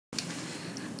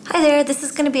Hi there, this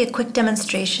is going to be a quick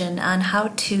demonstration on how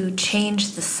to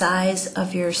change the size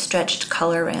of your stretched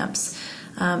color ramps.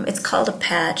 It's called a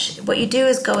patch. What you do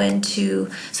is go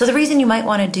into, so the reason you might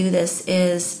want to do this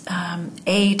is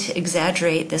to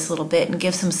exaggerate this a little bit and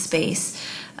give some space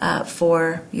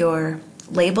for your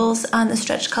labels on the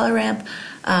stretched color ramp.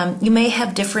 You may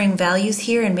have differing values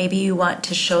here and maybe you want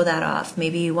to show that off.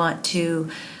 Maybe you want to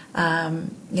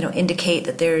indicate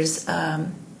that there's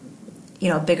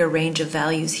a bigger range of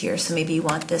values here, so maybe you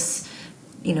want this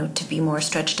to be more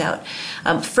stretched out.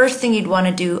 First thing you'd want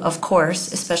to do, of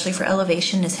course, especially for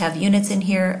elevation, is have units in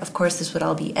here. Of course, this would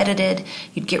all be edited.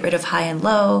 You'd get rid of high and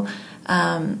low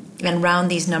and round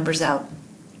these numbers out.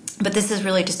 But this is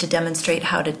really just to demonstrate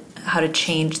how to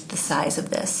change the size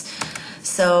of this.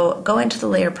 So go into the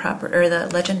the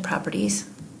legend properties.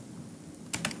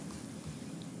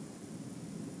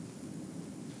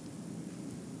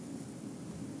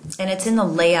 And it's in the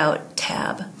Layout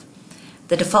tab.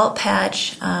 The default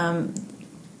patch,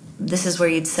 this is where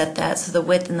you'd set that, so the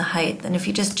width and the height. And if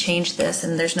you just change this,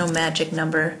 and there's no magic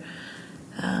number,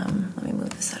 let me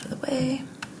move this out of the way.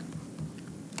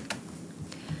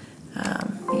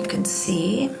 You can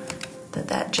see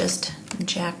that just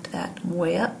jacked that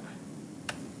way up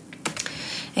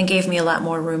and gave me a lot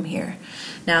more room here.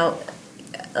 Now,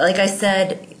 like I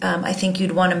said, I think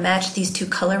you'd want to match these two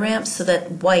color ramps so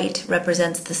that white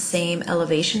represents the same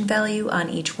elevation value on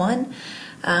each one.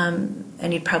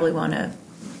 And you'd probably want to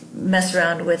mess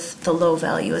around with the low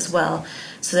value as well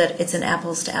so that it's an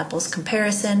apples to apples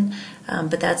comparison.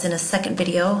 But that's in a second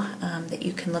video that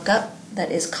you can look up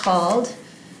that is called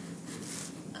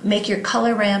Make Your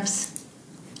Color Ramps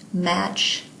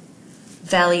Match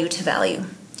Value to Value.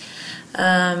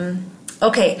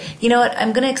 Okay, you know what?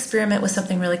 I'm going to experiment with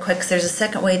something really quick because there's a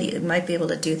second way that you might be able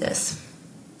to do this.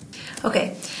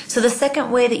 Okay, so the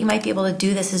second way that you might be able to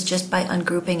do this is just by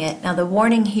ungrouping it. Now the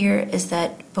warning here is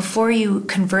that before you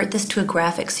convert this to a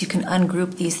graphic so you can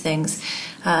ungroup these things,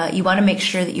 you want to make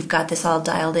sure that you've got this all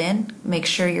dialed in. Make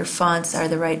sure your fonts are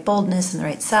the right boldness and the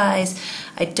right size.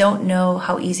 I don't know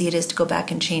how easy it is to go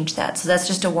back and change that, so that's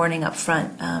just a warning up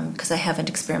front because I haven't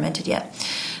experimented yet.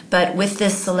 But with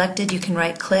this selected, you can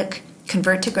right-click,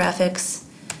 convert to graphics,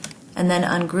 and then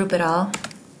ungroup it all.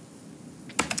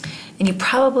 And you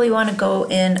probably want to go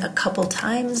in a couple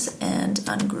times and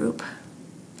ungroup.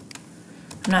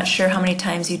 I'm not sure how many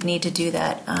times you'd need to do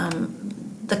that.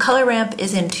 The color ramp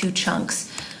is in two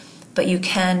chunks, but you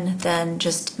can then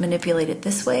just manipulate it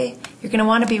this way. You're going to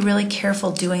want to be really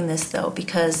careful doing this though,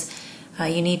 because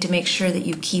you need to make sure that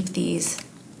you keep these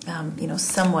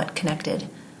somewhat connected.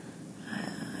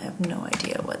 I have no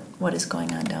idea what is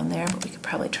going on down there, but we could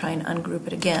probably try and ungroup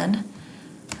it again.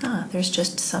 There's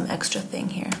just some extra thing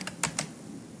here.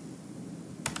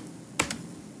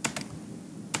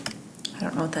 I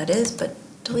don't know what that is, but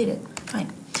delete it.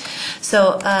 Fine.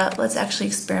 So let's actually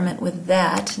experiment with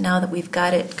that. Now that we've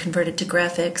got it converted to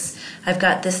graphics, I've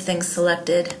got this thing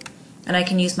selected, and I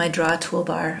can use my draw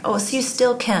toolbar. Oh, so you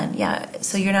still can, yeah.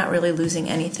 So you're not really losing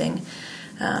anything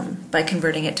by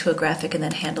converting it to a graphic and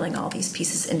then handling all these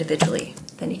pieces individually.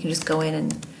 Then you can just go in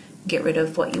and get rid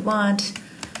of what you want.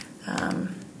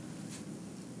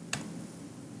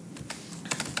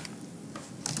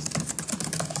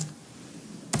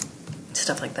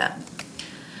 Stuff like that.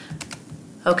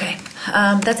 Okay,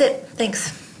 that's it.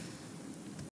 Thanks.